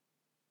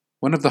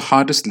One of the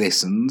hardest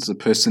lessons a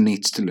person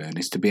needs to learn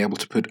is to be able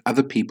to put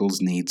other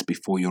people's needs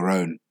before your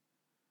own.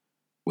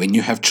 When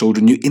you have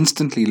children, you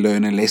instantly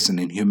learn a lesson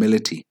in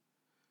humility.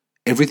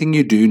 Everything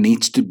you do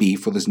needs to be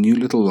for this new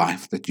little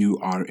life that you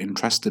are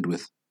entrusted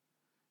with.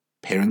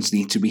 Parents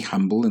need to be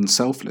humble and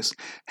selfless.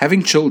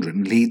 Having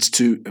children leads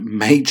to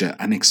major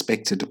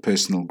unexpected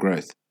personal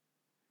growth.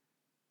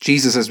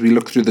 Jesus, as we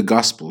look through the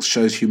Gospels,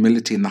 shows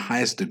humility in the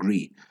highest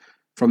degree,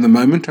 from the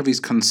moment of his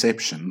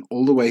conception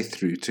all the way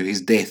through to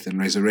his death and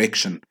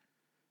resurrection.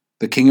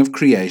 The King of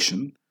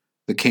creation,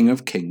 the King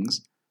of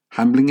kings,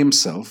 humbling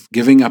himself,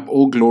 giving up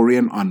all glory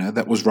and honor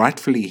that was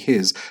rightfully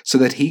his so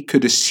that he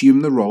could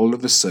assume the role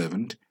of a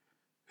servant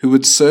who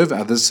would serve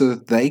others so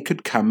that they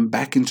could come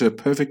back into a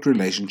perfect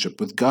relationship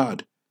with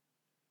God.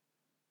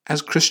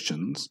 As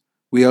Christians,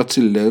 we are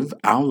to live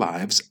our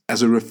lives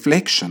as a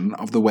reflection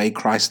of the way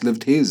Christ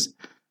lived his,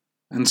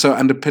 and so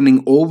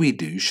underpinning all we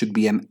do should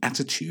be an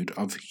attitude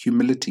of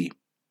humility.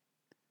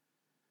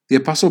 The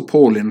Apostle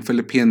Paul in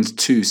Philippians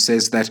 2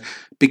 says that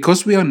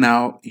because we are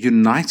now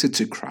united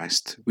to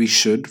Christ, we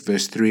should,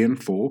 verse 3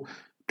 and 4,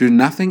 do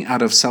nothing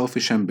out of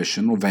selfish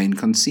ambition or vain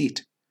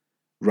conceit.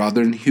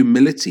 Rather, in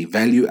humility,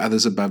 value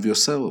others above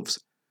yourselves,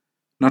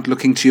 not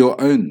looking to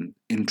your own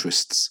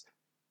interests,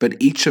 but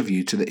each of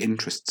you to the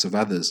interests of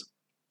others.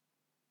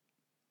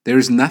 There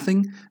is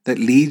nothing that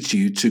leads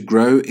you to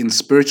grow in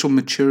spiritual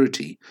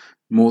maturity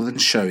more than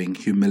showing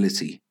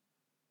humility.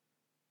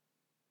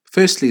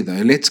 Firstly,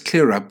 though, let's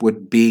clear up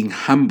what being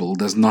humble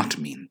does not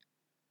mean.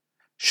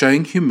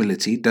 Showing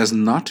humility does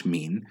not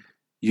mean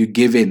you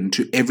give in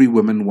to every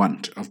whim and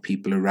want of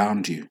people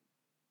around you.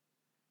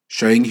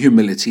 Showing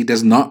humility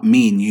does not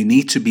mean you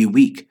need to be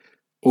weak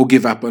or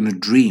give up on a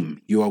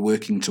dream you are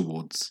working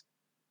towards.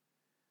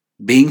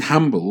 Being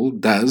humble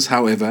does,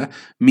 however,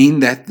 mean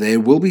that there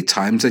will be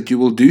times that you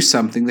will do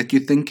something that you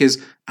think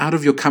is out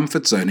of your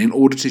comfort zone in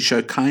order to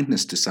show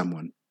kindness to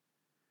someone.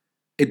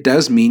 It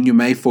does mean you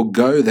may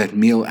forego that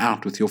meal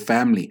out with your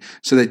family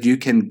so that you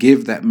can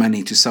give that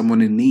money to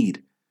someone in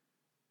need.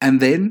 And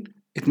then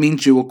it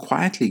means you will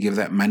quietly give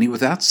that money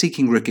without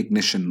seeking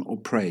recognition or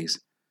praise,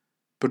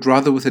 but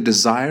rather with a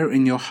desire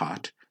in your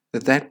heart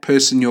that that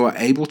person you are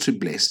able to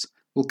bless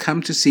will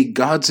come to see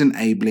God's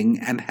enabling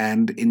and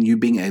hand in you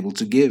being able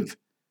to give.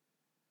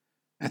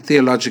 At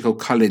theological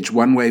college,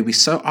 one way we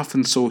so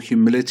often saw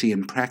humility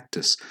in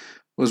practice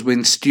was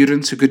when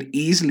students who could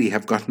easily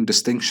have gotten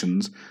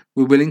distinctions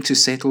were willing to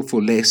settle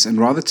for less and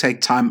rather take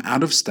time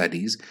out of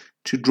studies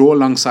to draw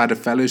alongside a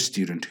fellow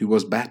student who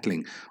was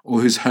battling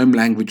or whose home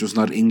language was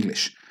not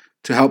English,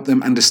 to help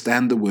them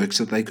understand the work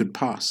so that they could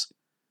pass.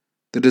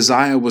 The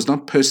desire was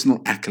not personal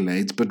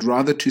accolades, but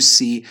rather to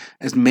see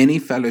as many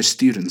fellow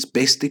students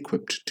best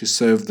equipped to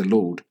serve the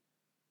Lord.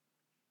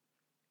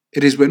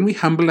 It is when we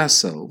humble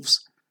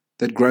ourselves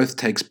that growth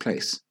takes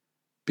place,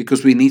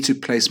 because we need to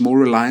place more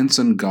reliance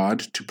on God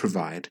to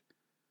provide,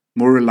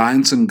 more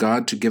reliance on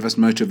God to give us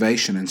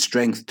motivation and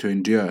strength to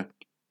endure.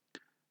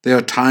 There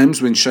are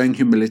times when showing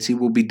humility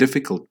will be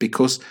difficult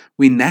because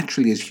we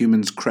naturally as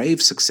humans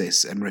crave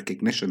success and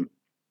recognition.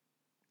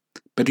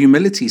 But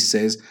humility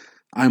says,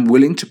 I'm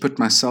willing to put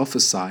myself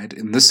aside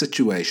in this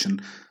situation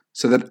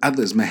so that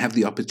others may have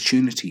the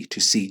opportunity to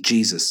see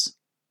Jesus.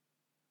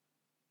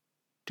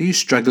 Do you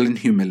struggle in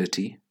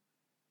humility?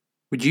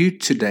 Would you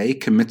today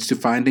commit to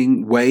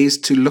finding ways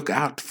to look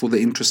out for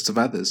the interests of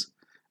others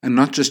and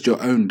not just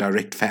your own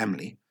direct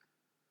family?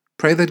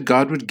 Pray that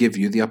God would give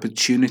you the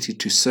opportunity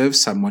to serve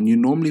someone you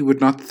normally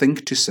would not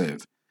think to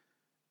serve,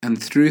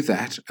 and through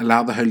that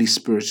allow the Holy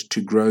Spirit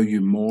to grow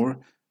you more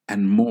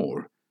and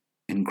more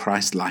in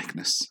Christ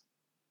likeness.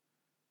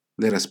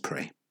 Let us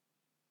pray.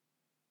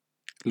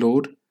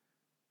 Lord,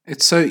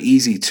 it's so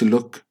easy to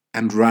look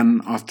and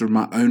run after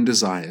my own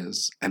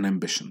desires and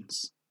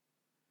ambitions.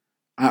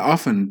 I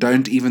often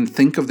don't even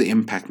think of the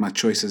impact my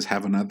choices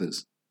have on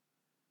others.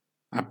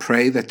 I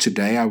pray that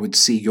today I would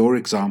see your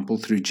example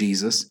through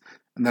Jesus,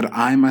 and that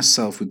I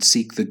myself would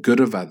seek the good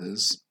of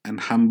others and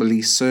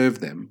humbly serve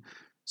them,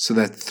 so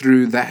that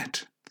through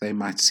that they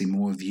might see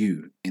more of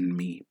you in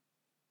me.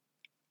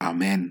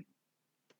 Amen.